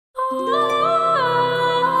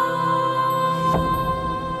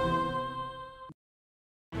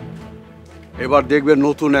এবার দেখবে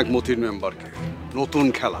নতুন এক মতির মেম্বারকে, নতুন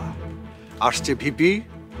খেলা আসছে। ভিপি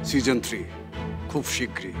সিজন 3 খুব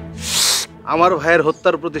শীঘ্রই। আমার ভাইয়ের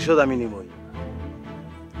হত্যার প্রতিশোধ আমি নিবই।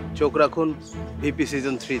 চোখ রাখুন ভিপি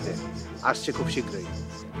সিজন 3-তে, আসছে খুব শীঘ্রই।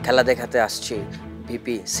 খেলা দেখাতে আসছি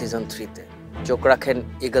ভিপি সিজন 3-তে, চোখ রাখেন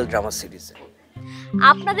ইগল ড্রামা সিরিজে।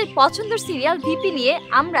 আপনাদের পছন্দের সিরিয়াল ভিপি নিয়ে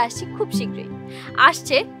আমরা আসছি খুব শীঘ্রই,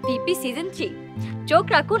 আসছে ভিপি সিজন 3, চোখ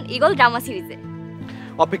রাখুন ইগল ড্রামা সিরিজে।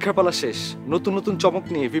 অপেক্ষার পালা শেষ, নতুন নতুন চমক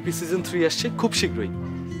নিয়ে ভিপি সিজন 3 আসছে খুব শীঘ্রই।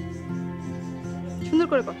 সুন্দর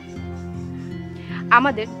করে কথা।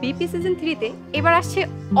 আমাদের ভিপি সিজন 3-তে এবার আসছে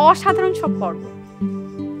অসাধারণ সব পর্ব।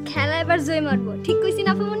 খেলা এবার জয় মারবো, ঠিক কইছি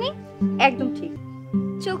না ফামুনি? একদম ঠিক।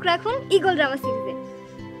 চোখ রাখুন ইগল ড্রামা সিরিজে।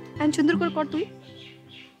 সুন্দর করে কর তুই।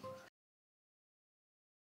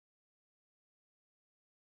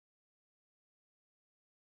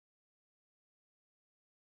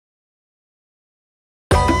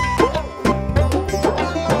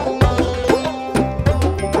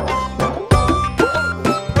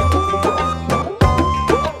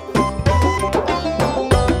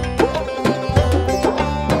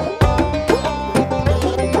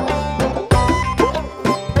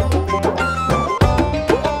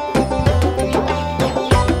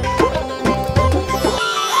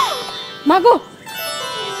 মাগো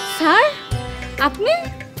স্যার, আপনি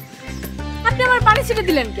আপনি আমার পানি ছিটে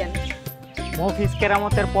দিলেন কেন? মফিজ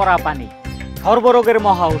কেরামতের পরা পানি সর্বরোগের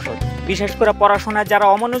মহা ঔষধ, বিশেষ করে পড়াশোনায় যারা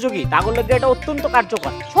অমনোযোগী তাদের জন্য এটা অত্যন্ত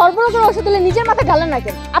কার্যকর। সর্বরোগের ওষুধ দিলে নিজের মাথায় ঢালেন না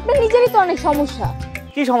কেন? আপনার নিজেরই তো অনেক সমস্যা।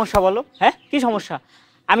 কি সমস্যা বলো? হ্যাঁ কি সমস্যা?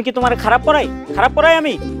 আমি কি তোমার খারাপ পড়াই?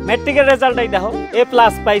 আমি ম্যাট্রিকের রেজাল্টটাই দেখো, A+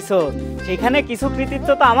 পাইছো, সেখানে কিছু কৃতিত্ব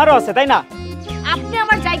তো আমারও আছে, তাই না? আপনি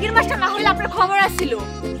আমার জায়গির মাস্টার না হইলে আপনার খবর আসছিল।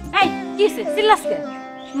 এই কিসে চিল্লাস কেন?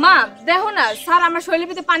 মা দেখো না, স্যার আমার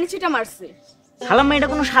শৈলীতে পানি ছিটা মারছে। খালাম্মা, এটা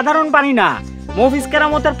কোনো সাধারণ পানি না, মফিজ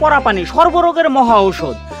কেরামতের পরা পানি, সর্বরোগের মহা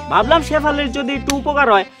ঔষধ। ভাবলাম শেফালের যদি একটু উপকার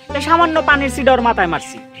হয়, তাই সামান্য পানির ছিটা ওর মাথায়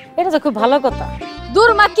মারছি। এটা তো খুব ভালো কথা।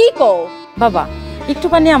 দূর মা, কি কও? বাবা একটু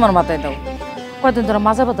পানি আমার মাথায় দাও, কয়দিন ধরে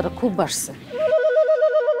মাজা ব্যথাটা খুব বাড়ছে।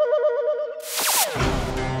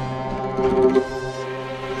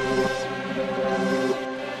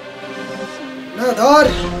 না ধর,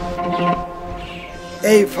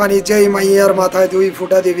 এই ফানি যেই মাইয়ার মাথায় 2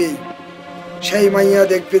 ফুটা দিবি, সেই মাইয়া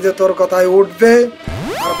দেখবি যে তোর কথায় উঠবে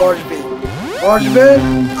আর বসবে, বসবে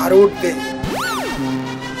আর উঠবে।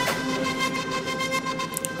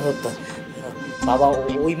 বাবা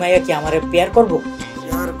ওই মাইয়া কি আমারে পেয়ার করবো?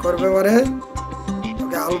 পেয়ার করবে মানে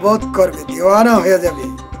তোকে আলবত করবে, দিওয়ানা হয়ে যাবে।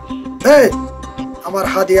 এই আমার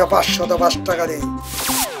হাদিয়া 505 টাকা দে।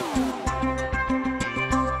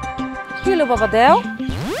 কি হলো বাবা, দেও।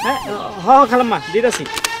 হ্যাঁ খালাম্মা দিতেছি।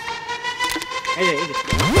 এই যে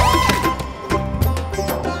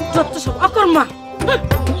যত সব অকর্মা।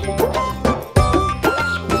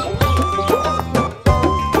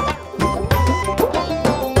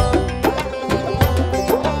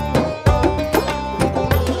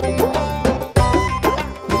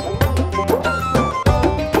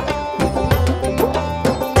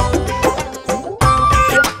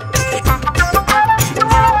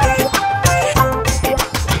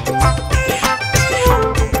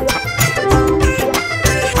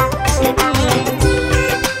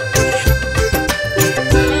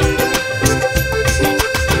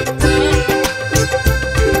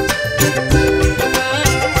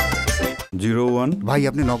 ভাই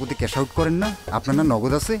আপনি নগদে ক্যাশ আউট করেন না? আপনার না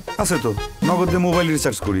নগদ আছে? আছে তো, নগদে মোবাইল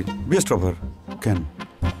রিচার্জ করি, বেস্ট অফার। কেন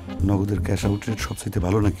নগদের ক্যাশ আউট রেট সবচাইতে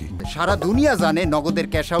ভালো নাকি? সারা দুনিয়া জানে নগদের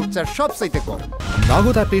ক্যাশ আউট চার্জ সবচাইতে কম।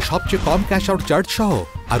 নগদ অ্যাপে সবচেয়ে কম ক্যাশ আউট চার্জ সহ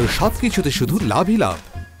আরো সবকিছুতে শুধু লাভই লাভ।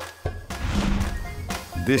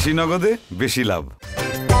 দেশি নগদে বেশি লাভ।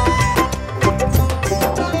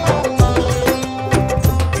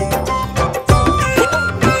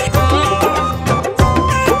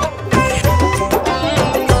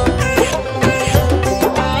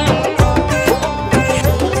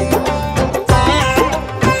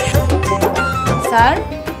 স্যার,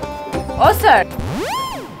 ও স্যার।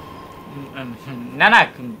 না না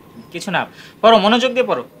কিছু না, পড়ো, মনোযোগ দিয়ে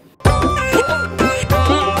পড়ো।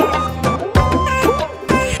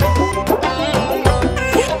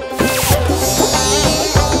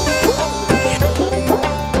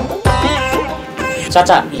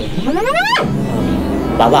 চাচা,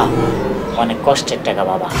 বাবা অনেক কষ্টের টাকা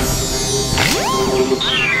বাবা।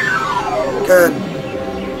 কেন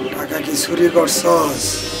টাকা কি চুরি করছস?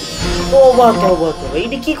 তোবা তোবা তোবা,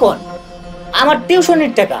 এইটা কি কর? আমার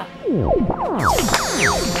টিউশনের টাকা।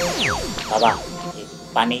 বাবা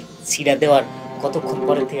পানি ছিড়া দেওয়ার কতক্ষণ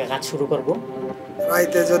পরে থেকে কাজ শুরু করব?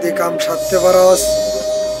 রাইতে যদি কাম সারতে পারস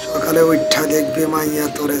সকালে উঠা দেখবি মাইয়া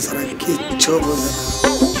তোরে ছাড়া কিচ্ছু বোঝে না।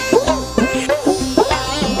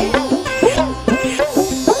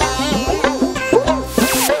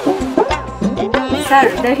 স্যার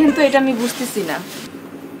দেখেন তো, এটা আমি বুঝতেছি না।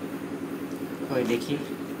 ওই দেখি।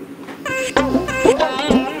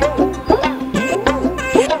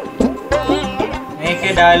 Make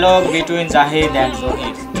a dialogue between Zahid and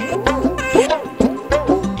Zohir.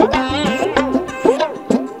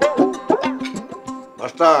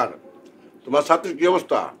 Master, তোমার ছাত্রীর কি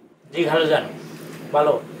অবস্থা? জি ভালো জানো,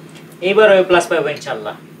 ভালো। এইবার ওই প্লাস পাইবো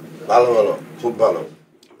ইনশাআল্লাহ। ভালো ভালো, খুব ভালো।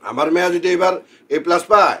 আমার মেয়ে যদি এবার এ প্লাস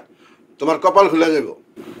পায়, তোমার কপাল খুলে যাব।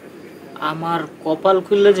 আমার কপাল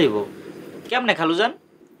খুলে যাব? কেমনে খালুজান?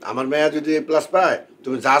 আমার মেয়ে যদি এ প্লাস পায়,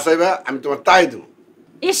 তুমি যা চাইবা আমি তোমার তাই দেব।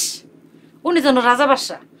 ইস, উনি যেন রাজা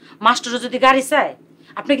বাদশা। মাস্টার যদি গাড়ি চায়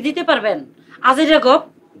আপনি কি দিতে পারবেন? আজের গপ।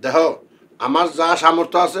 দেখো, আমার যা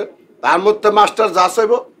সামর্থ্য আছে তার মধ্যে মাস্টার যা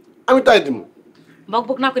চাইব আমি তাই দেব। বক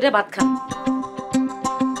বক না করে ভাত খান।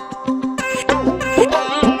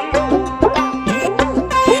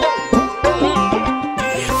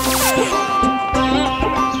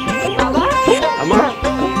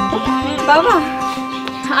 বাবা,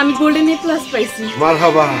 আমি গোল্ডেন এ প্লাস পাইছি।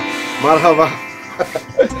 মারহাবা মারহাবা।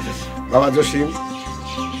 বাবা জসিম,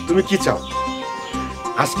 তুমি কি চাও?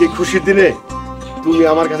 আজকে খুশির দিনে তুমি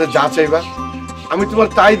আমার কাছে যা চাইবা আমি তোমার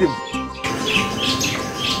তাই দেব।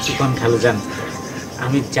 চিকন খালুজান,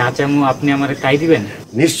 আমি যা চামু আপনি আমারে তাই দিবেন?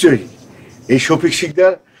 নিশ্চয়ই। এই শফিক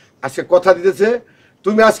শিকদার আজকে কথা দিতেছে,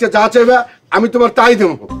 তুমি আজকে যা চাইবা আমি তোমার তাই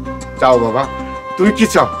দেব। চাও বাবা, তুমি কি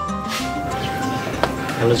চাও?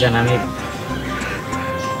 খালুজান,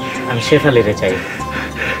 আমি শেফালিরে চাই।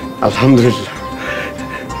 আলহামদুলিল্লাহ।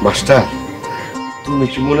 মাস্টার, তুমি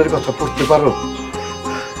কি মনের কথা পড়তে পারো?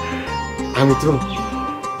 আমি তো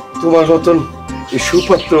তোমার মতন এই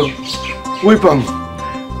সুপাত্র কই পাম।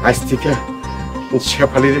 আজ থেকে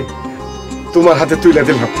শেফালিরে তোমার হাতে তুলে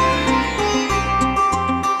দেব।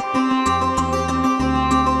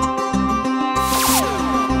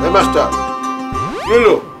 মাস্টার,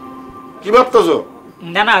 কি ভাবতেছো?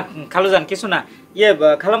 না না খালুজান, কিছু না। ইয়ে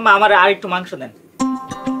খালাম্মা, আমার আর একটু মাংস দেন।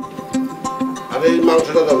 আরে এই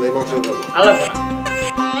মাংসটা দাও, এই মাংসটা দাও। আল্লাহ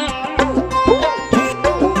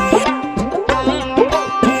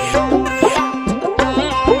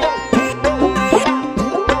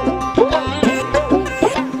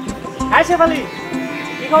শেফালি,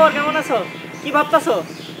 কি খবর? কেমন আছো? কি ভাবতাছো?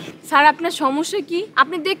 স্যার, আপনার সমস্যা কি?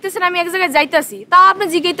 আপনি দেখতেছেন আমি এক জায়গায় যাইতাছি, তাও আপনি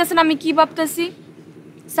জিজ্ঞাসতেছেন আমি কি ভাবতেছি।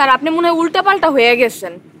 স্যার, আপনি মনে হয় উল্টাপাল্টা হয়ে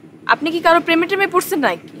গেছেন। আপনি কি কারো প্রেমে টেমে পড়ছেন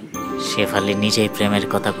নাকি? শেফালি নিজেই প্রেমের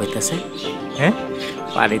কথা কইতেছে। হ্যাঁ,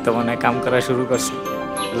 পারি তো মনে কাম করা শুরু করছে।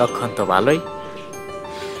 লক্ষণ তো ভালোই।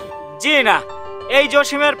 জি না, এই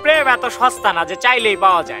জসিমের প্রেম এত সস্তা না যে চাইলেই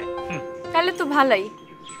পাওয়া যায়। তাহলে তো ভালোই।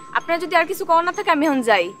 আপনার যদি আর কিছু করার না থাকে আমি এখন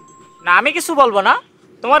যাই। না, আমি কিছু বলবো না।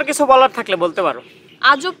 তোমার কিছু বলার থাকলে বলতে পারো।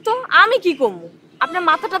 আজব তো, আমি কি কমু? আপনার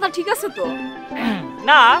মাথা টাথা ঠিক আছে তো?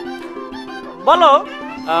 না, বলো।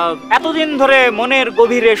 এতদিন ধরে মনের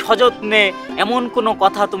গভীরে সযত্নে এমন কোনো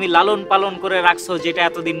কথা তুমি লালন পালন করে রাখছো যেটা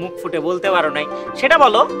এতদিন মুখ ফুটে বলতে পারো নাই, সেটা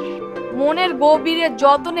বলো। মনের গভীরে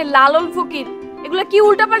যতনে লালন ফকির, এগুলা কি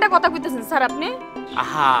উল্টাপাল্টা কথা কইতেছেন স্যার আপনি?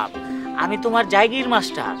 আহা, আমি তোমার জায়গির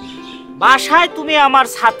মাস্টার, বাসায় তুমি আমার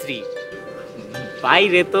ছাত্রী,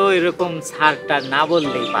 বাইরে তো এরকম স্যারটা না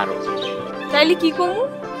বললেই পারো। তাইলে কি কমু?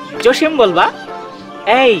 জসিম বলবা।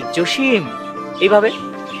 এই জসিম, এইভাবে।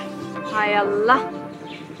 হায় আল্লাহ,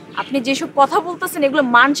 আপনি যেসব কথা বলতেছেন এগুলো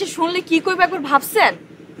মানুষে শুনলে কি কইবে একবার ভাবছেন?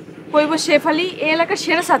 কইব শেফালি এই এলাকার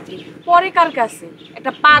সেরা ছাত্রী, পরে কার কাছে?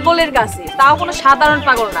 একটা পাগলের কাছে, তাও কোনো সাধারণ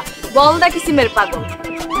পাগল না, বলদা কিসিমের পাগল।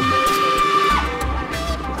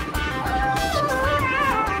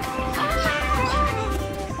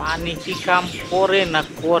 পানি কি কাম করে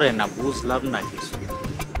না বুঝলাম না কিছু।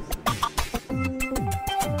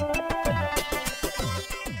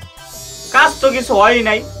 কাজ তো কিছু হয়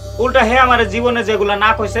নাই, উল্টা হে আমার জীবনে যেগুলা না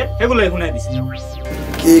কইছে সেগুলোই শুনাই দিছে।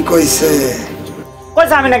 কি কইছে?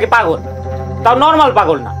 কইছে আমি নাকি পাগল, তাও নরমাল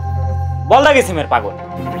পাগল না, বলদা কিসিমের পাগল।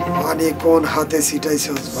 পানি কোন হাতে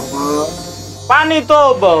ছিটাইছস বাবা? পানি তো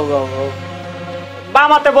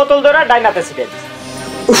বামাতে বোতল ধরে ডাইনাতে ছিটাই দিছে।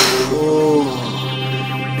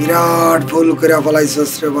 বিরাট ভুল করে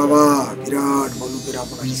ফলাইছস রে বাবা, বিরাট ভুল করে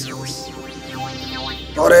ফলাইছস।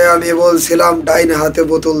 পরে আমি বলছিলাম ডাইন হাতে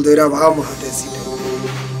বোতল ধরে বাম হাতে ছিটাই।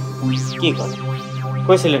 কি কথা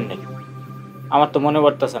কইছিলেন নাকি? আমার তো মনে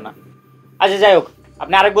পড়তেছে না। আচ্ছা যাই হোক,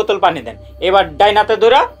 আপনি আরেক বোতল পানি দেন, এবার ডাইনাতে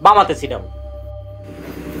ধরে বামাতে ছিটাবো।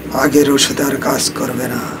 আগের ওষুধ আর কাজ করবে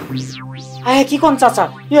না। হ্যাঁ, কি কোন চাচা?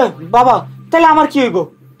 ইয়ে বাবা, তাহলে আমার কি হইব?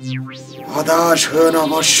 হতাশ হয়ে না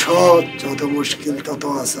বর্ষ, যত মুশকিল তত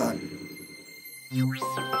আসান।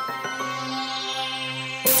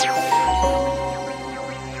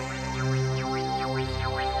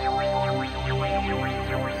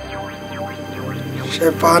 সে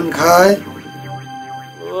পান খায়?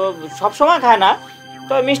 সব সময় খায় না,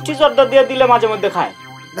 তো মিষ্টি জর্দা দিয়ে দিলে মাঝে মধ্যে খায়।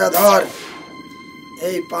 না ধর,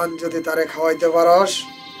 এই পান যদি তারে খাওয়াইতে পারস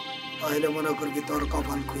তাহলে মনে করবি তোর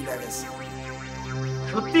কপাল খুলে গেছে।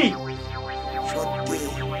 সত্যি? সত্যি।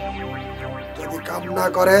 যদি কাম না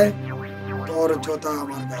করে তোর জোতা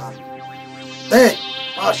আমার গাল। দে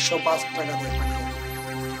 505 টাকা দে।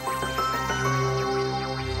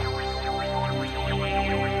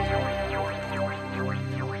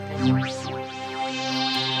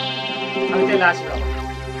 আমি তাহলে আসি বাবা।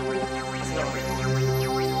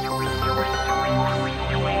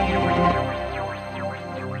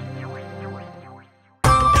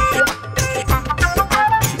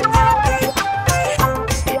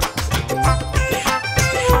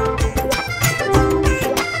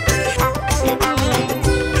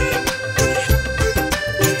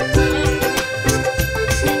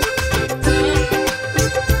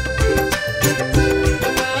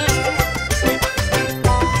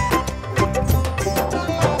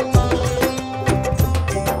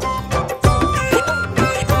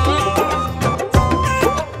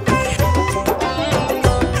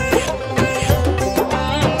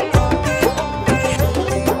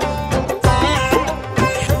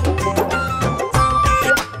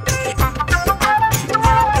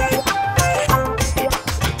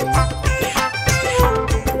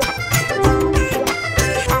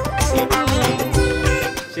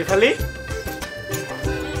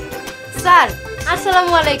 স্যার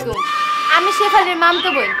আসসালামু আলাইকুম, আমি শেফালির মামতো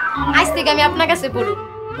বোন। আজ থেকে আমি আপনার কাছে পড়ি।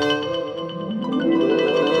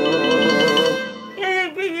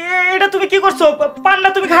 এটা তুমি কি করছো? পান্ডা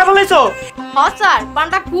তুমি খাই ফেলাইছো? হ্যাঁ স্যার,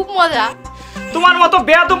 পানটা খুব মজা। তোমার মতো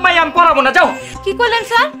বেয়াদব মাই আমি পড়াবো না, যাও। কি কইলেন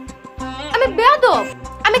স্যার? আমি বেয়াদব?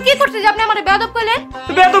 আমি কি করতে যে আপনি আমারে বেয়াদব কইলেন?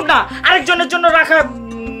 বেয়াদব না, আরেকজনের জন্য রাখা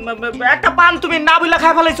একটা পান তুমি না বুইলা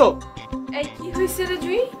খাই ফেলাইছো। এই কি হইছে রে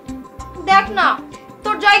জুই? দেখ না,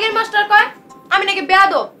 তোর জায়গার মাস্টার কয় আমি নাকি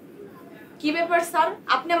বেয়াদব। কি ব্যাপার স্যার,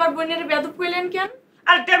 আপনি আমার বোনের বেয়াদব কইলেন কেন?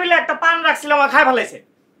 আর টেবিলে একটা পান রাখছিলাম আর খাই ফেলাইছে।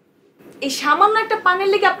 এই সামান্য একটা পানের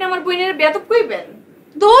লেগে আপনি আমার বোনের বেয়াদব কইবেন?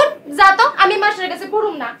 দূর যা তো, আমি মাস্টারের কাছে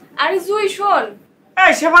পড়ুম না। আরে জুই শোন।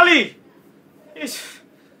 এই শেফালি, ইস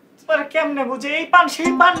তোরা কেমনে বুঝে এই পান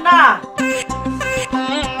সেই পান না?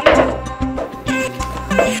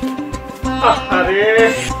 আরে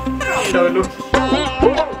কামটা হলো।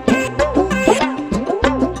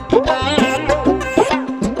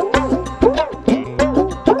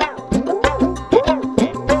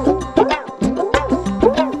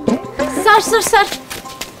 স্যার স্যার স্যার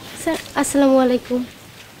স্যার আসসালামু আলাইকুম।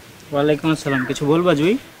 ওয়ালাইকুম আসসালাম। কিছু বলবা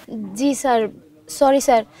জুই? জি স্যার, সরি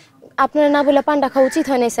স্যার, আপনারা না বলে পান্ডা খাওয়া উচিত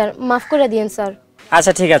হয় নাই স্যার, মাফ করে দিয়েন স্যার।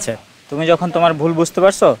 আচ্ছা ঠিক আছে, তুমি যখন তোমার ভুল বুঝতে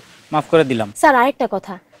পারছো মাফ করে দিলাম। স্যার আরেকটা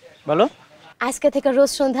কথা। বলো। আজকে থেকে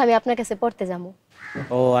রোজ সন্ধ্যা আমি আপনার কাছে পড়তে যাবো।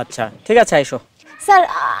 ও আচ্ছা ঠিক আছে, আইসো। স্যার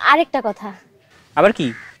আরেকটা কথা। আবার কি?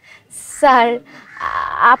 স্যার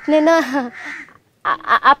আপনি না,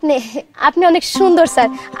 আপনি আপনি অনেক সুন্দর স্যার,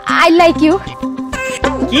 আই লাইক ইউ।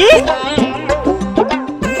 কি?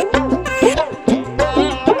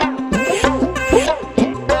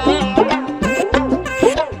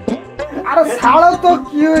 আরে ছাড়ো তো,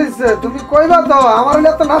 কি হয়েছে? তুমি কইবা তো, আমার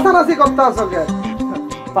হলে তো নাচানাচি করতে আসো কে?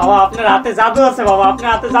 বাবা আপনার হাতে জাদু আছে, বাবা আপনার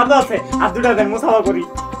হাতে জাদু আছে, আর দুটা দেন মুসাফা করি।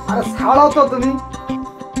 আরে ছাড়ো তো তুমি।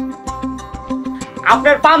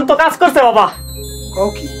 আপনার পান তো কাজ করছে বাবা। কও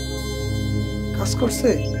কি কাজ করছে?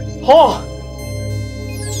 হো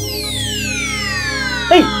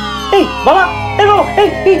এই এই বাবা, এই বাবা, এই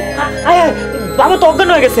এই আয় আয়, বাবা তো অজ্ঞান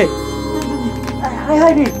হয়ে গেছে। আয়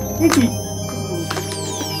আয় রে, এই কি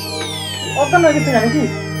অজ্ঞান হয়ে গেছে নাকি?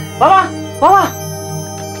 বাবা বাবা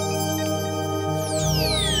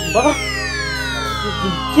বাবা,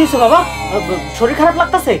 কি হয়েছে বাবা? শরীর খারাপ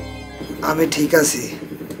লাগতেছে? আমি ঠিক আছি।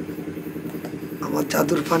 আমার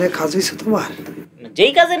জাদুর পানে কাজ হয়েছে তোমার?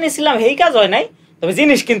 যেই কাজে নিয়েছিলাম সেই কাজ হয় নাই, তবে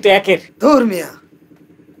জিনিস কিন্তু একের। ধুর মিয়া,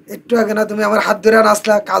 একটু আগে না তুমি আমার হাত ধরে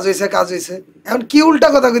নাচলা, কাজ হয়েছে কাজ হয়েছে, এখন কি উল্টা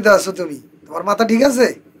কথা কইতে আছো তুমি? তোমার মাথা ঠিক আছে?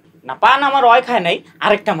 না পান আমার ওই খায় নাই,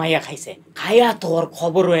 আরেকটা মাইয়া খাইছে। খাইয়া তোর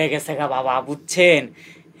খবর হয়ে গেছে গা বাবা, বুঝছেন?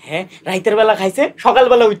 হ্যাঁ, রাইতের বেলা খাইছে,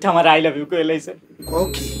 সকালবেলা উঠে আমার আই লাভ ইউ কয়ে লাইছে। কও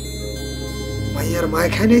কি মাইয়ার মায়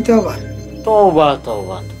খাই নাই তো আবার? তওবা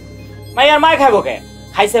তওবা, মাইয়ার মায় খাইবো কে?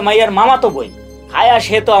 খাইছে মাইয়ার মামা তো বই। খায়া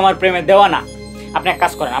সে তো আমার প্রেমে দেওয়া না। আপনি এক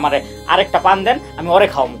কাজ করেন, আমারে আরেকটা পান দেন, আমি ওরে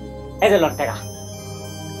খাওয়াবো। এই যে লন টাকা।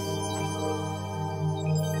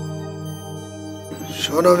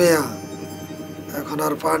 শোনো মিয়া, এখন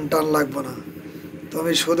আর পান টান লাগবে না।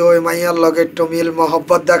 তুমি শুধু ওই মাইয়ার লগে একটু মিল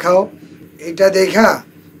মহব্বত দেখাও, এইটা দেখা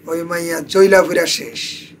ওই মাইয়া জইলা ফিরা শেষ।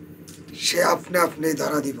 সে আপনি আপনি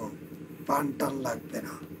ধরা দিব, পান টান লাগবে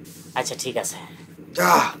না। আচ্ছা ঠিক আছে,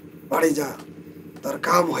 যা বাড়ি যা, তোর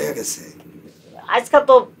কাম হয়ে গেছে। আজকে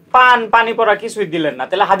তো পানি পড়া কিছুই দিলেন না,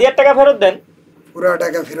 তাহলে হাদিয়ার টাকা ফেরত দেন। পুরা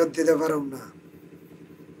টাকা ফেরত দিতে পারুম না।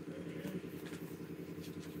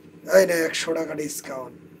 এই না 100 টাকা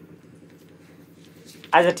ডিসকাউন্ট।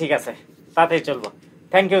 আচ্ছা ঠিক আছে, তাতেই চলবো।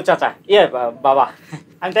 থ্যাংক ইউ চাচা, বাবা,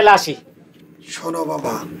 আমি তাহলে আসি। শোনো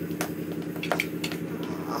বাবা,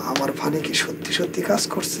 আমার ফানি কি সত্যি সত্যি কাজ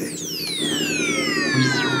করছে?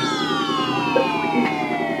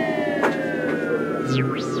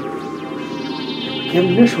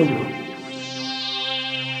 কেমনে শুনলো?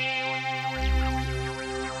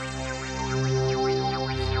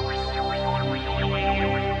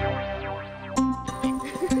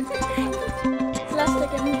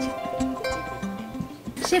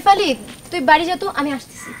 শেফালি, তুই বাড়ি যা তো, আমি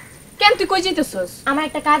আসতেছি। কেন তুই কই যাইতেছস? আমার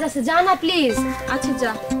একটা কাজ আছে, যা না প্লিজ। আচ্ছা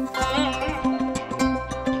যা।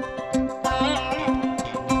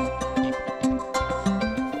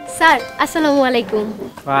 স্যার আসসালামু আলাইকুম।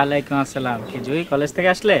 ওয়ালাইকুম আসসালাম। কি জুই কলেজ থেকে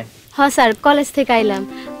আসলে? হ্যাঁ স্যার, কলেজ থেকে আইলাম,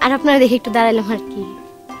 আর আপনারা দেখে একটু দাঁড়াইলাম আর কি।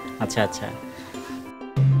 আচ্ছা আচ্ছা,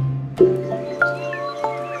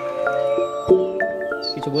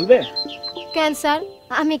 কিছু বলবে? কেন স্যার,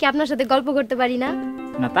 আমি কি আপনার সাথে গল্প করতে পারি না?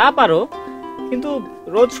 না তা পারো, কিন্তু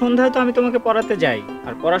রোজ সন্ধ্যায় তো আমি তোমাকে পড়াতে যাই,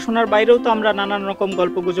 আর পড়াশোনার বাইরেও তো আমরা নানান রকম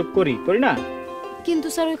গল্পগুজব করি না? কিন্তু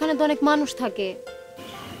স্যার ওইখানে তো অনেক মানুষ থাকে।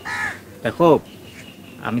 দেখো,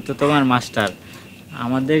 আমি তো তোমার মাস্টার,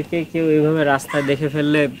 আমাদেরকে কেউ এইভাবে রাস্তায় দেখে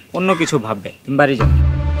ফেললে অন্য কিছু ভাববে। তুমি বাড়ি যাও।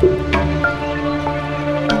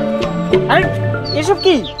 আরে এসব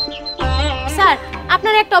কি? স্যার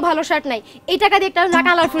আপনার একটাও ভালো শার্ট নাই, এই টাকা দিয়ে একটা না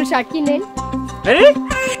কালারফুল শার্ট কিনেন। আরে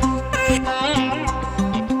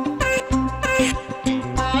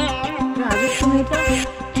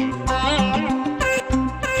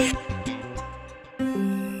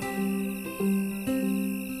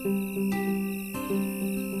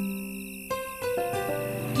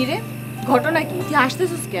কিরে, ঘটনা কি? তুই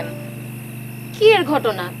আসতেছিস কেন? কি এর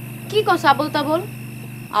ঘটনা? কি কস আবল তাবল?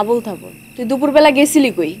 আবল তাবল? তুই দুপুরবেলা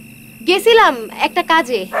গেছিলি কই? গেছিলাম একটা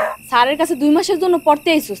কাজে। স্যারের কাছে 2 মাসের জন্য পড়তে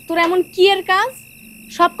আইছিস, তোর এমন কি এর কাজ?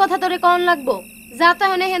 সব কথা তোরে কোন লাগবো? যা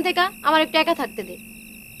তাহলে এখান থেকে, আমার একটু একা থাকতে দে।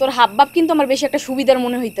 তোর হাবভাব কিন্তু আমার বেশি একটা সুবিধার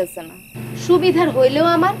মনে হইতেছে না। সুবিধার হইলেও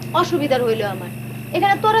আমার, অসুবিধার হইলেও আমার।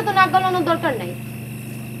 এখানে তোরে তো নাক গলানোর দরকার নাই।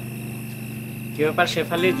 কি ব্যাপার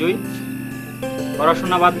শেফালি, জুই,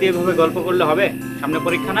 পড়াশোনা বাদ দিয়ে এভাবে গল্প করলে হবে? সামনে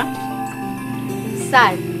পরীক্ষা না?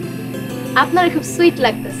 স্যার আপনার খুব সুইট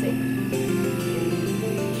লাগতেছে।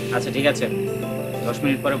 আচ্ছা ঠিক আছে, 10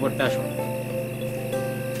 মিনিট পরে পড়তে আসো।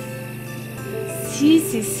 সি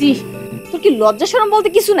সি সি, তোর কি লজ্জা শরম বলতে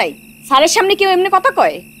কিছু নাই? স্যারের সামনে কেউ এমনি কথা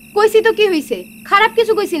কয়? কইছি তো, কি হইছে? খারাপ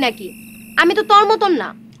কিছু কইছি নাকি? আমি তো তোর মতন না।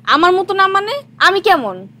 আমার মতো না মানে? আমি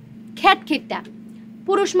কেমন? খ্যাটখিটটা।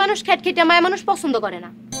 পুরুষ মানুষ খ্যাটখিটা মায়া মানুষ পছন্দ করে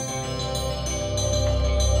না।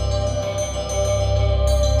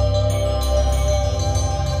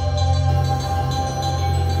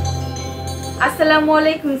 আসসালামু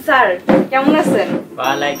আলাইকুম স্যার, কেমন আছেন?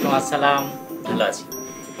 ওয়ালাইকুম আসসালাম, ভালো আছি।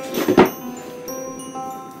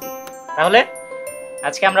 তাহলে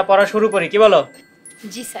আজকে আমরা পড়া শুরু করি, কি বলো?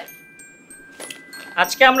 জি স্যার।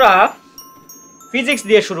 আজকে আমরা ফিজিক্স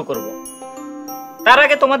দিয়ে শুরু করব। তার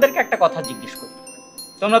আগে তোমাদেরকে একটা কথা জিজ্ঞেস করি।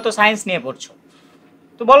 তোমরা তো সায়েন্স নিয়ে পড়ছো,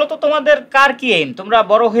 তো বলো তো তোমাদের কার কি এইম? তোমরা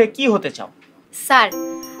বড় হয়ে কি হতে চাও? স্যার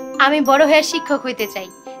আমি বড় হয়ে শিক্ষক হইতে চাই।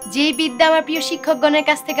 যেই বিদ্যা আমার প্রিয় শিক্ষকগণের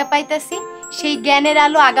কাছ থেকে পাইতাছি, সেই জ্ঞানের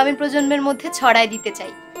আলো আগামী প্রজন্মের মধ্যে ছড়ায় দিতে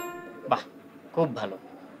চাই। বাহ, খুব ভালো।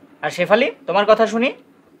 আর শেফালি, তোমার কথা শুনি।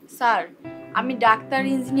 স্যার আমি ডাক্তার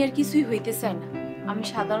ইঞ্জিনিয়ার কিছুই হইতে চাই না, আমি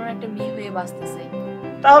সাধারণ একটা মেয়ে হয়ে বাঁচতে চাই।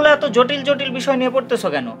 তাহলে এত জটিল জটিল বিষয় নিয়ে পড়তেছো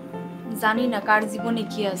কেন? জানি না কার জীবনে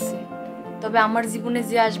কি আছে, তবে আমার জীবনে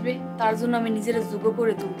যে আসবে তার জন্য আমি নিজের যোগ্য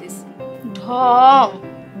করে তুলতেছি। ঢং।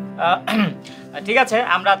 ঠিক আছে,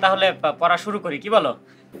 আমরা তাহলে পড়া শুরু করি, কি বলো?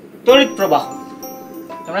 তড়িৎ প্রবাহ।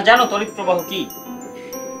 তোমরা জানো তড়িৎ প্রবাহ কি?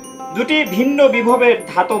 দুটি ভিন্ন বিভবের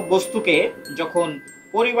ধাতব বস্তুকে যখন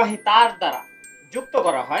পরিবাহী তার দ্বারা যুক্ত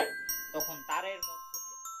করা হয়, তখন তারের মধ্যে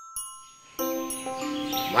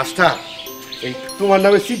মাস্টার, এই তোমার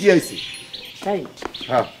নামে চিঠি আইছি। তাই?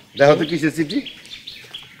 হ্যাঁ, দেখো তো কিসের চিঠি।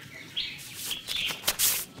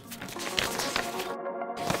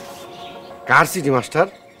 কার চিঠি মাস্টার?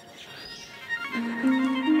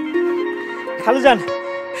 খালুজান,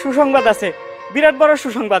 সুসংবাদ আছে, বিরাট বড়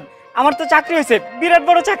সুসংবাদ। আমার তো চাকরি হয়েছে, বিরাট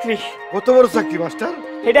বড় চাকরি। কত বড় চাকরি মাস্টার?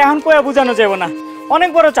 এটা এখন কয়া বোঝানো যাবে না। অনেক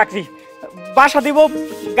বড় চাকরি, বাসা দিব,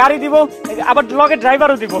 গাড়ি দিব, আবার লগে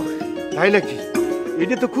ড্রাইভারও দিব। তাই নাকি?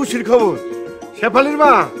 এটা তো খুশির খবর। শেফালির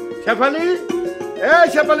মা, শেফালি, এই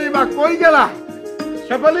শেফালির মা কই গেলা?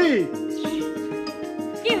 শেফালি,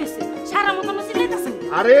 কি হইছে? সারা মতন চিল্লাইতাছেন?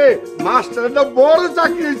 আরে মাস্টারের তো বড়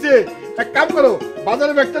চাকরি হয়েছে। এক কাম করো,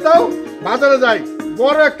 বাজারে ব্যাগটা দাও, বাজারে যাই,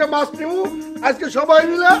 বড় একটা মাছ নিব, আজকে সবাই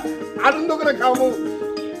মিলে আনন্দ করে খাবো।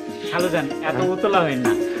 খালুজান এত উতলা হইন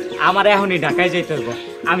না, আমার এখনই ঢাকায় যাইতে হবে।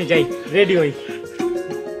 আমি যাই, রেডি হই।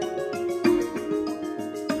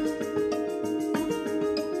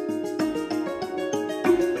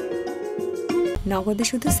 নগদে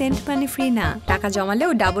শুধু সেন্ট মানি ফ্রি না, টাকা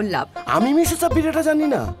জমালেও ডাবল লাভ। আমি মিসেস আপিরাটা জানি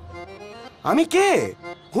না, আমি কে?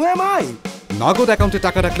 Who am I? নগদ অ্যাকাউন্টে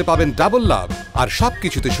টাকা রাখলে পাবেন ডাবল লাভ, আর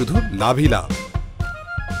সবকিছুতে শুধু লাভই লাভ।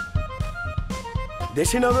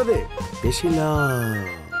 দেশি নগদে বেশি লাভ।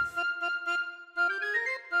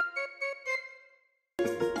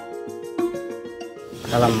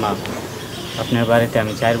 খালাম্মা, আপনার বাড়িতে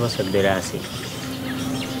আমি 4 বছর ধরে আছি।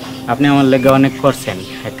 আপনি আমার লেগে অনেক করছেন,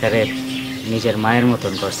 একেবারে নিজের মায়ের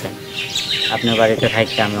মতন করছেন। আপনার বাড়িতে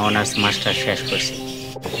থাকতে আমি অনার্স মাস্টার শেষ করছি।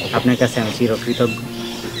 আপনার কাছে আমি চিরকৃতজ্ঞ।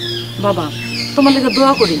 বাবা, তোমার লেগে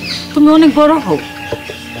দোয়া করি, তুমি অনেক বড় হও।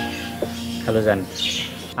 খালুজান,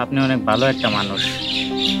 আপনি অনেক ভালো একটা মানুষ।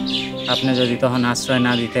 আপনি যদি তখন আশ্রয়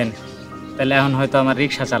না দিতেন, তাহলে এখন হয়তো আমার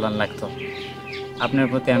রিক্সা চালান লাগতো। আপনার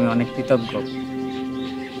প্রতি আমি অনেক কৃতজ্ঞ।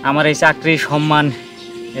 আমার এই চাকরি, সম্মান,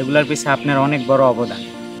 এগুলোর পিছনে আপনার অনেক বড় অবদান।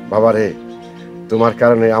 বাবারে, তোমার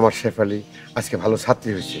কারণে আমার শেফালি আজকে ভালো ছাত্রী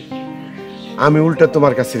হয়েছে। আমি উল্টা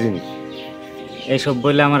তোমার কাছে ঋণী। এইসব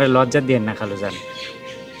বললে আমার লজ্জা দিয়েন না খালুজান।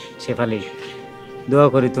 শেফালি, দোয়া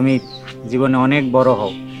করি তুমি জীবনে অনেক বড়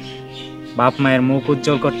হও, বাপ মায়ের মুখ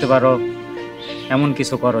উজ্জ্বল করতে পারো, এমন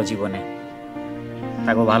কিছু করো জীবনে।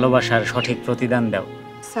 তাকে ভালোবাসার সঠিক প্রতিদান দাও।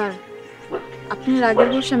 স্যার, আপনার আগের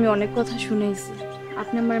বর্ষে আমি অনেক কথা শুনেছি,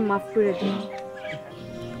 আপনি আমার মাফ করে দিন।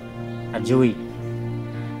 আর জুই,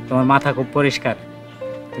 তোমার মাথা খুব পরিষ্কার,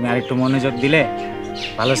 তুমি আরেকটু মনোযোগ দিলে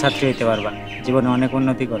ভালো ছাত্রী হইতে পারবা, জীবনে অনেক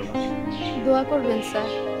উন্নতি করবা। দোয়া করবেন স্যার।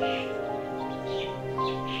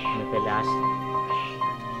 আমি পেলে আসি।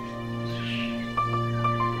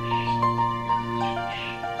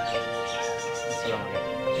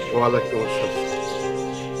 ওয়ালাইকুম আসসালাম।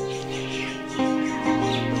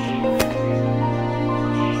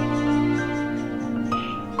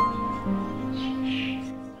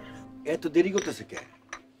 এত দেরি করতেছে কে?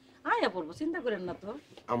 আয়া পড়বো, চিন্তা করেন না তো।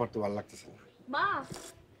 আমার তো ভালো লাগতেছে না। মা,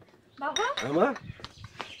 বাবা, মা,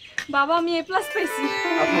 বাবা আমি এ প্লাস পাইছি।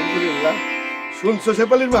 আলহামদুলিল্লাহ। শুনছো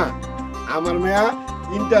শেফালির মা, আমার মেয়া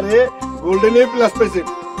ইন্টারে গোল্ডেন এ প্লাস পাইছে।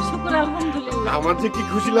 শুকর আলহামদুলিল্লাহ। আমার যে কি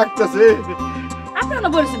খুশি লাগতেছে। আপনারা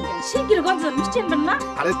বলেছেন কেন শিগগির গঞ্জার মিষ্টি আনবেন না?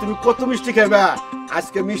 আরে তুমি কত মিষ্টি খাইবা?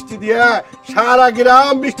 আজকে মিষ্টি দিয়া সারা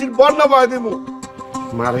গ্রাম মিষ্টির বন্যা বয় দেবো।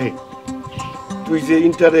 মারে, তুই যে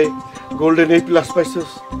ইন্টারে গোল্ডেন এ প্লাস পাইছিস,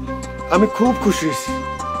 আমি খুব খুশি হয়েছি,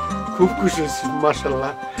 খুব খুশি হয়েছি।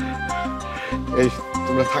 মাশাআল্লাহ। এই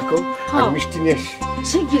তোমরা থাকো, আমি মিষ্টি নিয়ে আসি।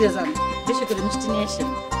 শিগগিরে যান, বেশি করে মিষ্টি নিয়ে আসেন।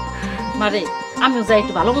 মারে, আমিও যাই,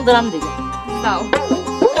 একটু ভালো মন্দ রান দিবে। দাও।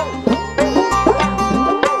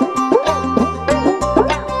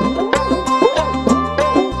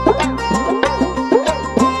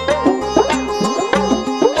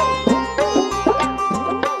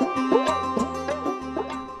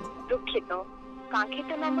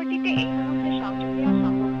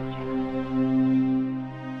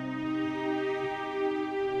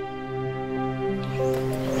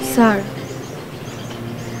 স্যার,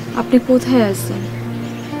 আপনি কোথায় আছেন?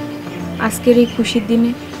 আজকের এই খুশির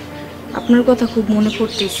দিনে আপনার কথা খুব মনে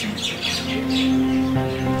পড়তেছে।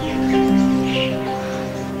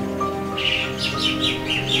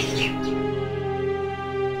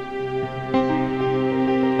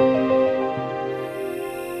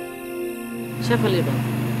 শেফালির বাবা,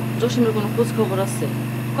 জসিমের কোনো খোঁজ খবর আছে?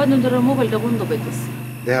 কয়দিন ধরে মোবাইলটা বন্ধ পাইতেছে।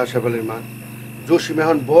 দেখা শেফালির মা, জসিম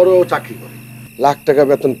এখন বড় চাকরি করে, লাখ টাকা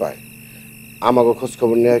বেতন পায়। আমাকে খোঁজ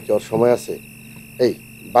খবর নেওয়ার কি ওর সময় আছে? এই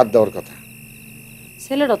বাদ দেওয়ার কথা।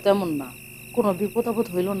 ছেলেটা তেমন না, কোনো বিপদ আপদ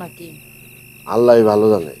হইল নাকি? আল্লাহ ভালো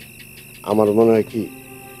জানে। আমার মনে হয় কি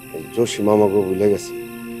জসিম আমাকে ভুলে গেছে।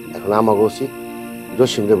 এখন আমাকে উচিত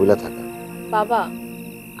জসিমকে ভুলে থাকা। বাবা,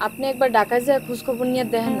 আপনি একবার ঢাকায় যায় খোঁজ খবর নিয়ে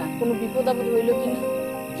দেখেন না, কোনো বিপদ আপদ হইল কিনা।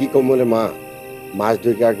 কি কম বলে মা, মাস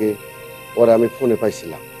দুয়েক আগে ওরা আমি ফোনে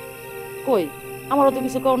পাইছিলাম। কই, আমারও তো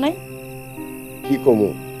কিছু কও নাই। কি কমু,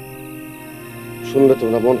 শুনলে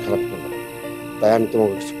তোমরা মন খারাপ করো, তাই আমি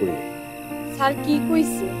তোমাকে কিছু করিনি। স্যার কি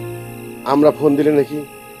কইছে? আমরা ফোন দিলে নাকি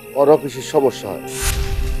ওর অফিসের সমস্যা হয়,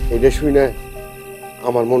 এটা শুই না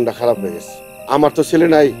আমার মনটা খারাপ হয়ে গেছে। আমার তো ছেলে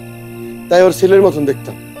নাই, তাই ওর ছেলের মতন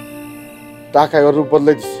দেখতাম, টাকায় ওর রূপ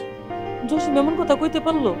বদলাই দিছে। জসিম এমন কথা কইতে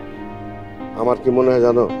পারলো? আমার কি মনে হয়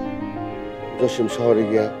জানো, জসিম শহরে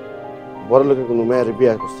গিয়া বড় লোকের কোনো মেয়ের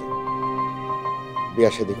বিয়া করছে, বিয়া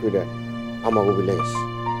শাদী কইরা আমাকে বিলে গেছে।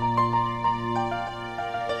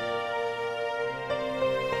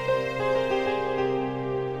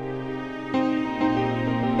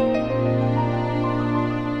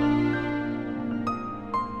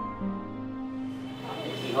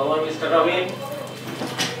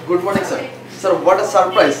 Good morning sir. Sir what a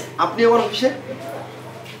surprise, আপনি আমার অফিসে?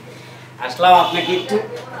 আসলাম আপনাকে একটু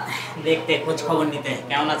দেখতে, খোঁজ খবর নিতে।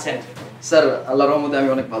 কেমন আছেন? স্যার আল্লাহর রহমতে আমি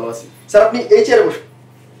অনেক ভালো আছি। স্যার আপনি এই চেয়ারে বসুন।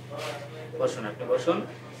 বসুন, আপনি বসুন।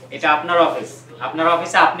 এটা আপনার অফিস, আপনার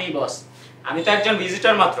অফিসে আপনিই বস, আমি তো একজন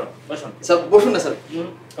ভিজিটর মাত্র। বসুন। স্যার বসুন না স্যার।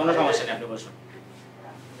 কোনো সমস্যা নেই, আপনি বসুন।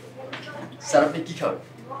 স্যার আপনি কি খাবেন?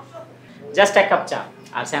 জাস্ট এক কাপ চা,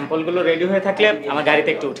 আর স্যাম্পলগুলো রেডি হয়ে থাকলে আমার গাড়িতে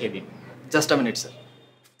একটু উঠিয়ে দিন। Just a minute sir.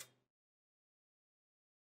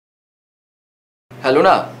 Hello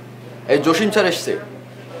না, এই জসিম স্যার এসছে।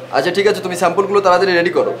 আচ্ছা ঠিক আছে, তুমি স্যাম্পলগুলো তাড়াতাড়ি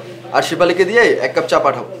রেডি করো, আর শিপালিকে দিয়ে এক কাপ চা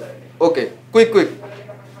পাঠাও। ওকে, কুইক কুইক।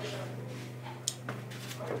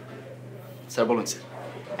 স্যার বলুন। স্যার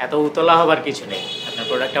এত উতলা হবার কিছু নেই, আপনার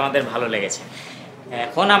প্রোডাক্ট আমাদের ভালো লেগেছে।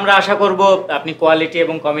 এখন আমরা আশা করব আপনি কোয়ালিটি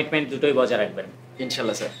এবং কমিটমেন্ট দুটোই বজায় রাখবেন।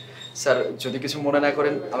 ইনশাল্লাহ স্যার। স্যার যদি কিছু মনে না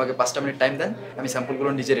করেন, আমাকে 5টা মিনিট টাইম দেন, আমি স্যাম্পলগুলো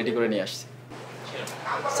নিজে রেডি করে নিয়ে আসছি।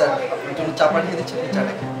 স্যার আপনার জন্য চা পাঠিয়ে দিচ্ছি,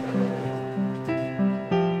 চাটা খেয়ে।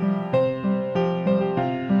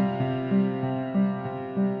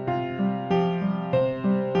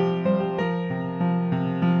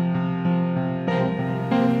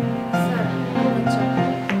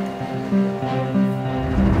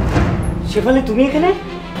 শেফালি তুমি এখানে?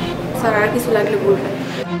 স্যার আর কিছু লাগলে বলবেন।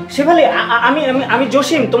 শেফালি আমি আমি আমি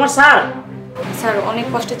জসিম, তোমার স্যার। স্যার অনেক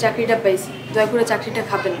কষ্টে চাকরিটা পাইছি, দয়া করে চাকরিটা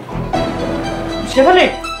খাবেন না। শেফালি,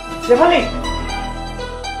 শেফালি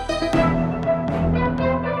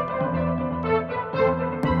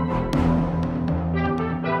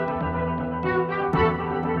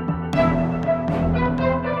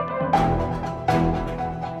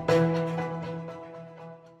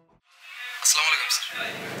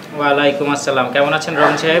ওয়ালাইকুম আসসালাম। কেমন আছেন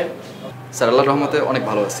রহমান সাহেব? স্যার আল্লাহর রহমতে অনেক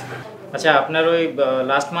ভালো আছি। আচ্ছা আপনার ওই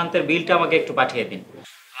লাস্ট মান্থের বিলটা আমাকে একটু পাঠিয়ে দিন,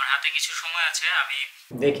 আমার হাতে কিছু সময় আছে, আমি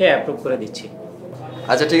দেখে অ্যাপ্রুভ করে দিচ্ছি।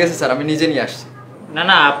 আচ্ছা ঠিক আছে স্যার, আমি নিজে নিয়ে আসছি। না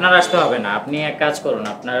না, আপনার আসতে হবে না, আপনি এক কাজ করুন,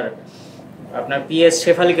 আপনার পিএস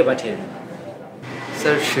শেফালিকে পাঠিয়ে দিন।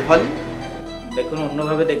 স্যার শেফালি? দেখুন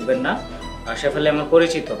অন্যভাবে দেখবেন না, শেফালি আমার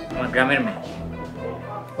পরিচিত, আমার গ্রামের মেয়ে।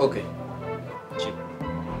 ওকে।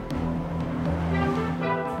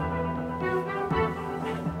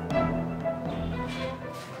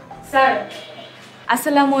 স্যার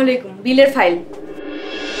আসসালামু আলাইকুম, বিলের ফাইল।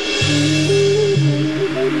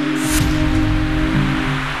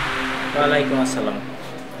 ওয়ালাইকুম আসসালাম,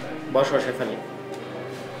 বসো শেফালি।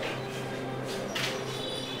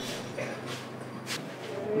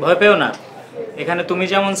 ভয় পেও না, এখানে তুমি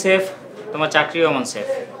যেমন সেফ, তোমার চাকরিও এমন সেফ।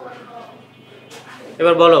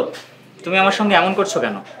 এবার বলো, তুমি আমার সঙ্গে এমন করছো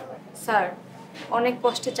কেন? স্যার অনেক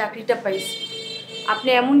কষ্টে চাকরিটা পাইছি, আপনি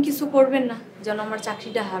এমন কিছু করবেন না যেন আমার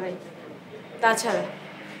চাকরিটা হারাই। তাছাড়া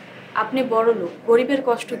আপনি বড় লোক, গরিবের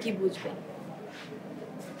কষ্ট কি বুঝবেন।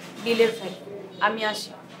 বিলের ফাইল, আমি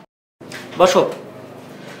আসি। বসো।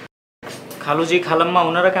 খালুজি, খালাম্মা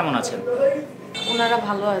ওনারা কেমন আছেন? ওনারা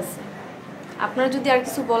ভালো আছে। আপনারা যদি আর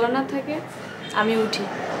কিছু বলা না থাকে আমি উঠি।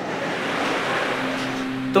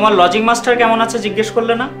 তোমার লজিং মাস্টার কেমন আছে জিজ্ঞেস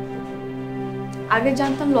করলে না? আগে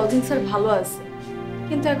জানতাম লজিং স্যার ভালো আছে,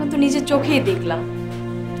 কিন্তু এখন তো নিজের চোখেই দেখলাম,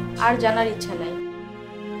 আর জানার ইচ্ছা নাই।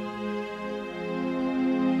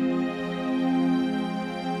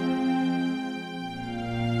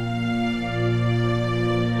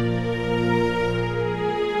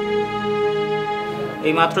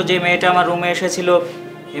 এই মাত্র যে মেয়েটা আমার রুমে এসেছিল,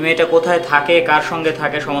 এই মেয়েটা কোথায় থাকে, কার সঙ্গে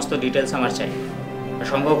থাকে, সমস্ত ডিটেলস আমার চাই,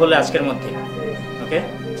 সম্ভব হলে আজকের মধ্যে। ওকে?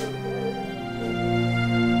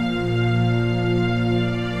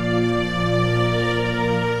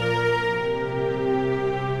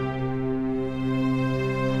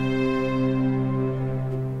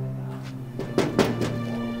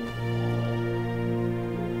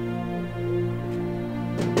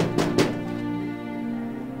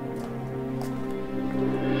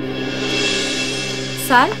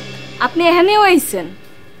 স্যার আপনি এখানেও আইছেন?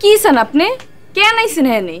 কি চান আপনি? কেন আইছেন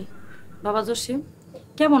এখানে? বাবা জসিম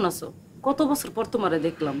কেমন আছো? কত বছর পর তোমারে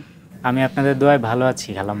দেখলাম। আমি আপনাদের দোয়ায় ভালো আছি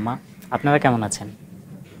খালাম্মা, আপনারা কেমন আছেন?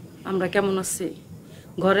 আমরা কেমন আছি,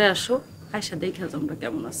 ঘরে আসো, আয়সা দেখে যাও আমরা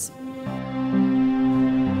কেমন আছি।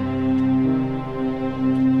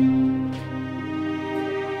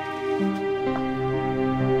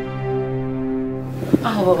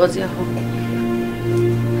 আহো বাবাজি আহো।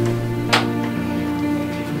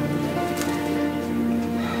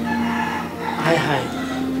 হায় হায়,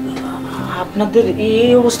 আপনাদের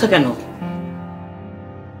এই অবস্থা কেন?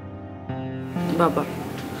 বাবা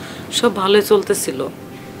সব ভালোই চলতেছিল,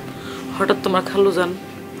 হঠাৎ তোমার খালুজান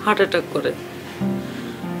হার্ট অ্যাটাক করে।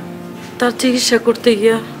 তার চিকিৎসা করতে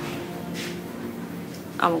গিয়া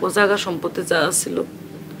আমাকে জায়গা সম্পত্তি যা ছিল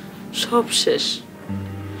সব শেষ।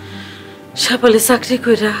 সাপালি চাকরি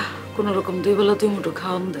কইরা কোন রকম 2 বেলা 2 মুঠো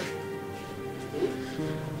খাওয়ান দেয়।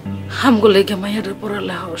 আমগুলো লেগে মাইয়াটার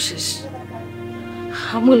পড়ালেখাও শেষ,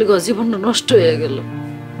 আমগুলো লেগে জীবনটা নষ্ট হয়ে গেল।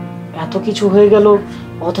 এত কিছু হয়ে গেল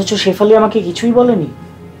অথচ শেফালি আমাকে কিছুই বলেনি।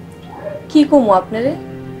 কি কমু আপনারে?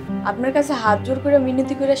 আপনার কাছে হাত জোর করে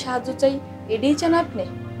মিনতি করে সাহায্য চাই, এটাই চান আপনি?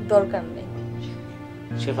 দরকার নেই।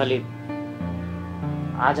 শেফালি,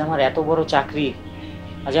 আজ আমার এত বড় চাকরি,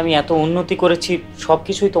 আজ আমি এত উন্নতি করেছি,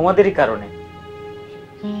 সবকিছুই তোমাদেরই কারণে।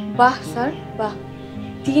 বাহ স্যার বাহ,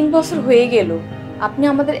 3 বছর হয়ে গেল আপনি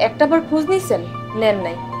আমাদের একটাবার খোঁজ নিয়েছেন? নেন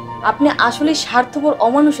নাই। আপনি আসলে স্বার্থপর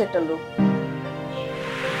অমানুষ একটা লোক।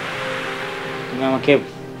 তুমি আমাকে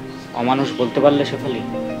অমানুষ বলতে পারলে শেফালি?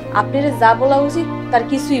 আপনার যা বলা উচিত তার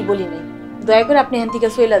কিছুই বলি নাই, দয়া করে আপনি এখান থেকে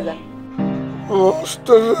চলে যান।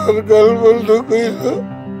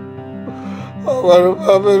 আমার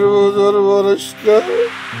বাপের বোঝার বরস না,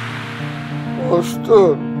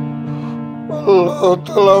 আল্লাহ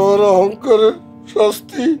তাআলা আমার অহংকারের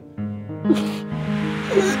শাস্তি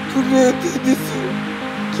দুনিয়াতে দিছে।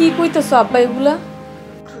 কি কইতেছো আব্বা এগুলা?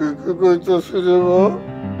 ঠিকই কইতেছি রে মা,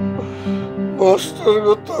 মাস্টার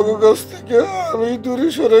গোতাগো কাছ থেকে আমি দূরে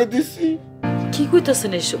সরাই দিছি। কি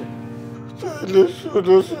কইতেছেন এসব? তাহলে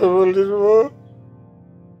শোনো শেফালির মা,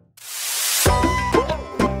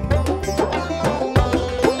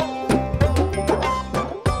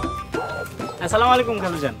 আসসালামু আলাইকুম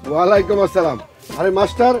খালুজান। ওয়ালাইকুম আসসালাম। আরে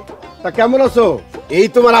মাস্টার, তা কেমন আছো? এই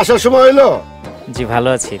তোমার আসার সময় হইলো? জি ভালো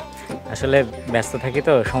আছি, আসলে ব্যস্ত থাকি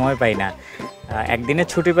তো সময় পাই না। একদিনের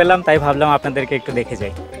ছুটি পেলাম তাই ভাবলাম আপনাদেরকে একটু দেখে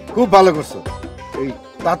যাই। খুব ভালো করছো। এই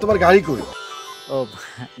তা তোমার গাড়ি কই? ও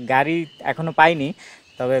গাড়ি এখনো পাইনি,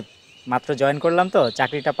 তবে মাত্র জয়েন করলাম তো,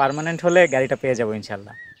 চাকরিটা পার্মানেন্ট হলে গাড়িটা পেয়ে যাবো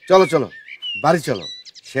ইনশাল্লাহ। চলো চলো বাড়ি চলো,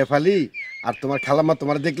 শেফালি আর তোমার খালাম্মা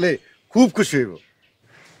তোমার দেখলে খুব খুশি হইব।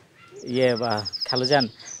 ইয়ে খালুজান,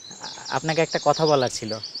 আপনাকে একটা কথা বলার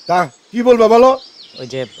ছিল। তা কি বলবো বলো? ওই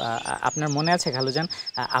যে আপনার মনে আছে খালুজান,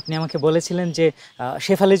 আপনি আমাকে বলেছিলেন যে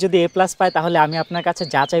শেফালি যদি A+ পায় তাহলে আমি আপনার কাছে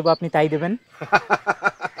যা চাইবো আপনি তাই দেবেন।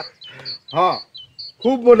 হ্যাঁ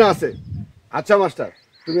খুব মনে আছে। আচ্ছা মাস্টার,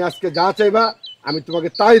 তুমি আজকে যা চাইবা আমি তোমাকে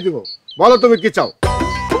তাই দিব। বলো তুমি কি চাও?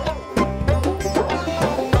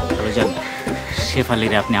 খালুজান,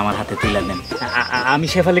 শেফালিরে আপনি আমার হাতে তুলে দেন, আমি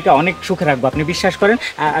শেফালিকে অনেক সুখে রাখবো, আপনি বিশ্বাস করেন।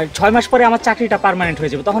 6 মাস পরে আমার চাকরিটা পার্মানেন্ট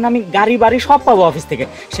হয়ে যাবে, তখন আমি গাড়ি বাড়ি সব পাবো অফিস থেকে।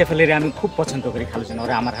 শেফালিরে আমি খুব পছন্দ করি খালুজান,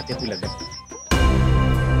 ওরা আমার হাতে তুলে দেন।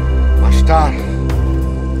 মাস্টার,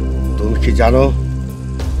 তুমি কি জানো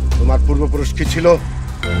তোমার পূর্বপুরুষ কি ছিল?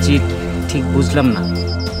 জি ঠিক বুঝলাম না।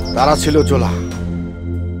 তারা ছিল জোলা,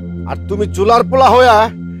 আর তুমি জোলার পোলা হইয়া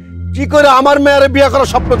কি করে আমার মেয়ের বিয়ে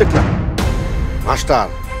করার স্বপ্ন দেখলাম? মাস্টার,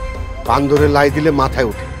 বান্দরে লাই দিলে মাথায়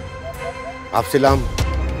উঠে। ভাবছিলাম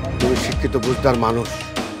তুমি শিক্ষিত বুঝদার মানুষ,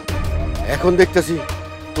 এখন দেখতেছি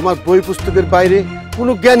তোমার বই পুস্তকের বাইরে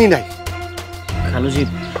কোনো জ্ঞানই নাই। খালুজি,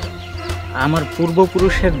 আমার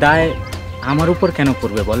পূর্বপুরুষের দায় আমার উপর কেন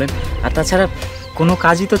পড়বে বলেন? আর তাছাড়া কোনো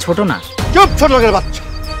কাজই তো ছোট না। চুপ ছোট লোকের বাচ্চা,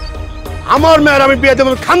 আমার মেয়ের আমি বিয়ে দেবো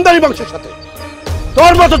খানদানি বংশের সাথে,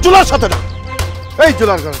 তোর মতো চুলার সাথে না। এই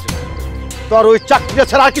চুলার ঘরে তোর ওই চাকরিটা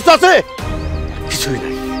ছাড়া আর কিছু আছে? কিছুই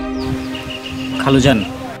নাই। খালুজান,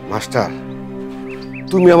 মাস্টার,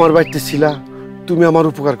 তুমি আমার বাড়িতে ছিলা, তুমি আমার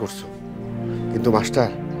উপকার করছো, কিন্তু মাস্টার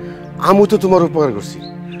আমি তো তোমার উপকার করছি,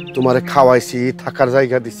 তোমারে খাওয়াইছি, থাকার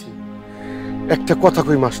জায়গা দিছি। একটা কথা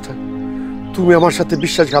কই মাস্টার, তুমি আমার সাথে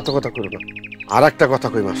বিশ্বাসঘাতকতা করো না। আর একটা কথা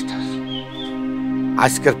কই মাস্টার,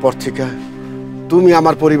 আজকের পর থেকে তুমি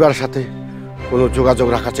আমার পরিবারের সাথে কোনো যোগাযোগ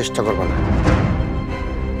রাখার চেষ্টা করবে না।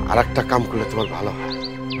 আর একটা কাম করলে তোমার ভালো হয়,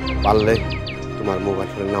 পারলে তোমার মোবাইল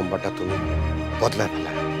ফোনের নাম্বারটা তুমি বদলায়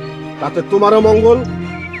ফেলা, তাতে তোমারও মঙ্গল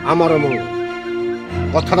আমারও মঙ্গল।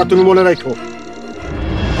 কথাটা তুমি মনে রাখো।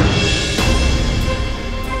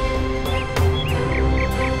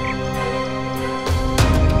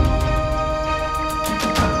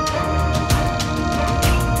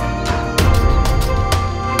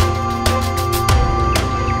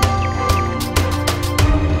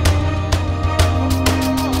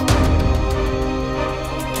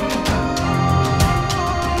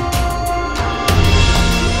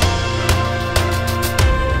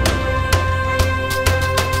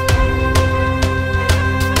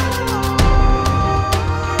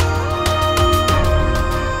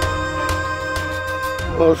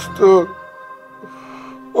 মাস্টার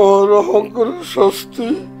আর অহংকারের শাস্তি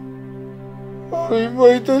আমি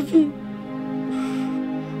পাইতেছি।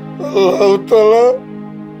 আল্লাহ তাআলা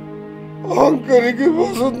অহংকারীকে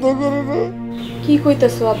পছন্দ করে না। কি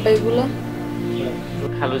কইতাছো আব্বা এগুলা?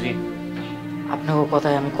 খালুজি, আপনার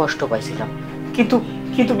কথায় আমি কষ্ট পাইছিলাম, কিন্তু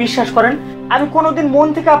কিন্তু বিশ্বাস করেন আমি কোনোদিন মন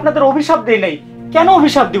থেকে আপনাদের অভিশাপ দেই নাই। কেন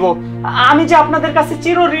অভিশাপ দিব? আমি যে আপনাদের কাছে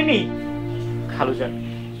চিরঋণী। খালুজান,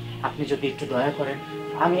 আপনি যদি একটু দয়া করেন,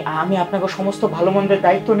 আমি আমি আপনাকে সমস্ত ভালো মন্দের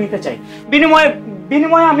দায়িত্ব নিতে চাই।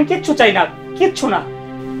 বিনিময়ে আমি কিচ্ছু চাই না, কিচ্ছু না।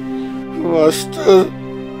 মাস্টার,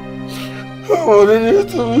 আমাদের নিয়ে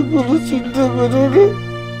তুমি কোনো চিন্তা করো না।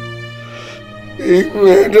 এই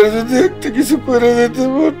মেয়েটা যদি একটা কিছু করে যেতে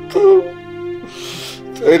পারতাম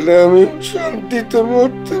তাহলে আমি শান্তিতে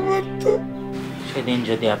মরতে পারতাম। সেদিন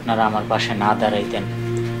যদি আপনারা আমার পাশে না দাঁড়াইতেন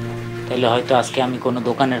তাহলে হয়তো আজকে আমি কোনো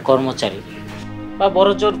দোকানের কর্মচারী বা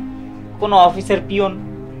বড়জোর কোনো অফিসের পিয়ন।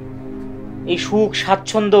 এই সুখ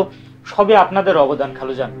স্বাচ্ছন্দ্য সবই আপনাদের অবদান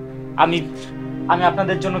খালুজান। আমি আমি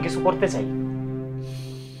আপনাদের জন্য কিছু করতে চাই।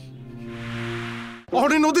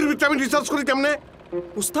 অহনি নদীর ভিতরে আমি রিসার্চ করি কেমনে?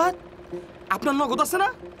 উস্তাদ, আপনার নগদ আছে না?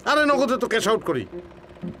 আরে নগদে তো ক্যাশ আউট করি।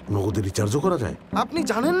 নগদে রিচার্জও করা যায়? আপনি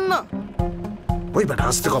জানেন না? ওই বেটা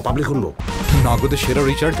আসতে কো পাবলিক শুনবো। নগদে সেরা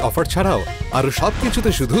রিচার্জ অফার ছাড়াও আরো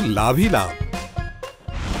সবকিছুতে শুধু লাভই লাভ।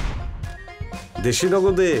 দেশি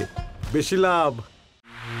নগদে বেশি লাভ।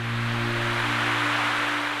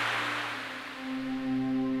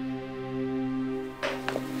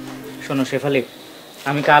 শোনো শেফালি,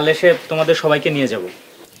 আমি কাল এসে তোমাদের সবাইকে নিয়ে যাব।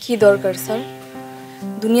 কি দরকার স্যার?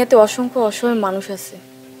 দুনিয়াতে অসংখ্য অসহায় মানুষ আছে,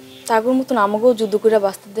 তাগর মতন আমাকেও যুদ্ধ করে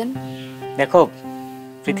বাঁচতে দেন। দেখো,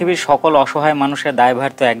 পৃথিবীর সকল অসহায় মানুষের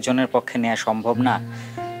দায়ভার তো একজনের পক্ষে নেওয়া সম্ভব না।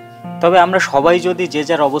 তবে আমরা সবাই যদি যে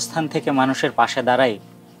যার অবস্থান থেকে মানুষের পাশে দাঁড়াই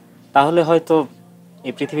তাহলে হয়তো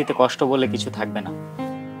এই পৃথিবীতে কষ্ট বলে কিছু থাকবে না।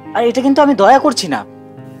 আর এটা কিন্তু আমি দয়া করছি না,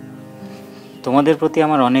 তোমাদের প্রতি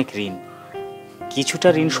আমার অনেক ঋণ। কিছুটা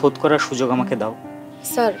ঋণ শোধ করার সুযোগ আমাকে দাও।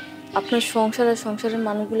 স্যার, আপনার সংসার আর সংসারের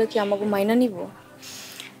মানুষগুলো কি আমাকে মাইনা নিব?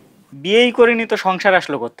 বিয়েই করিনি তো সংসার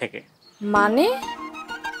আসলো কোত্থেকে? মানে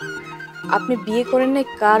আপনি বিয়ে করেন নাই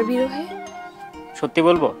কার বিরহে? সত্যি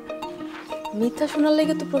বলবো, মিথ্যা শোনার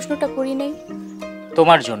লেগে তো প্রশ্নটা করি নাই।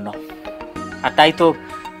 তোমার জন্য। আর তাই তো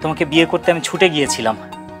তোমাকে বিয়ে করতে আমি ছুটে গিয়েছিলাম।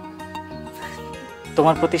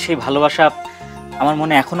 তোমার প্রতি সেই ভালোবাসা আমার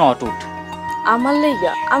মনে এখনো অটুট। আমার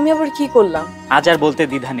লেগা আমি আবার কি করলাম? আজ আর বলতে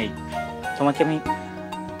দ্বিধা নেই,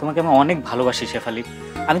 তোমাকে আমি অনেক ভালোবাসি শেফালি।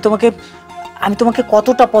 আমি তোমাকে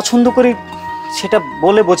কতটা পছন্দ করি সেটা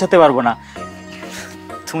বলে বোঝাতে পারবো না।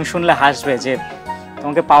 তুমি শুনলে হাসবে যে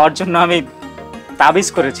তোমাকে পাওয়ার জন্য আমি তাবিজ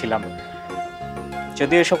করেছিলাম।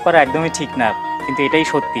 যদিও এসব করা একদমই ঠিক না, কিন্তু এটাই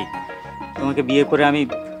সত্যি। তোমাকে বিয়ে করে আমি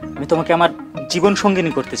তোমাকে আমার জীবন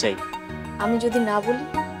সঙ্গিনী করতে চাই। আমি যদি না বলি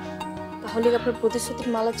তাহলে আপনার প্রতিশ্রুতির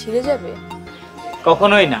মালা ছিঁড়ে যাবে?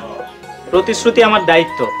 কখনোই না, প্রতিশ্রুতি আমার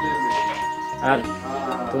দায়িত্ব। আর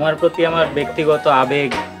তোমার প্রতি আমার ব্যক্তিগত আবেগ,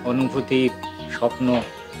 অনুভূতি, স্বপ্ন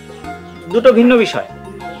দুটো ভিন্ন বিষয়।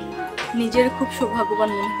 নিজের খুব সৌভাগ্যবান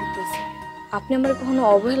মনে হইতেছে। আপনি আমার কখনো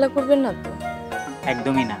অবহেলা করবেন না তো?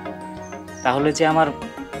 একদমই না। তাহলে যে আমার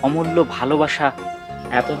অমূল্য ভালোবাসা,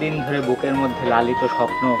 এতদিন ধরে বুকের মধ্যে লালিত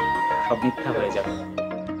স্বপ্ন সব মিথ্যা হয়ে যাবে।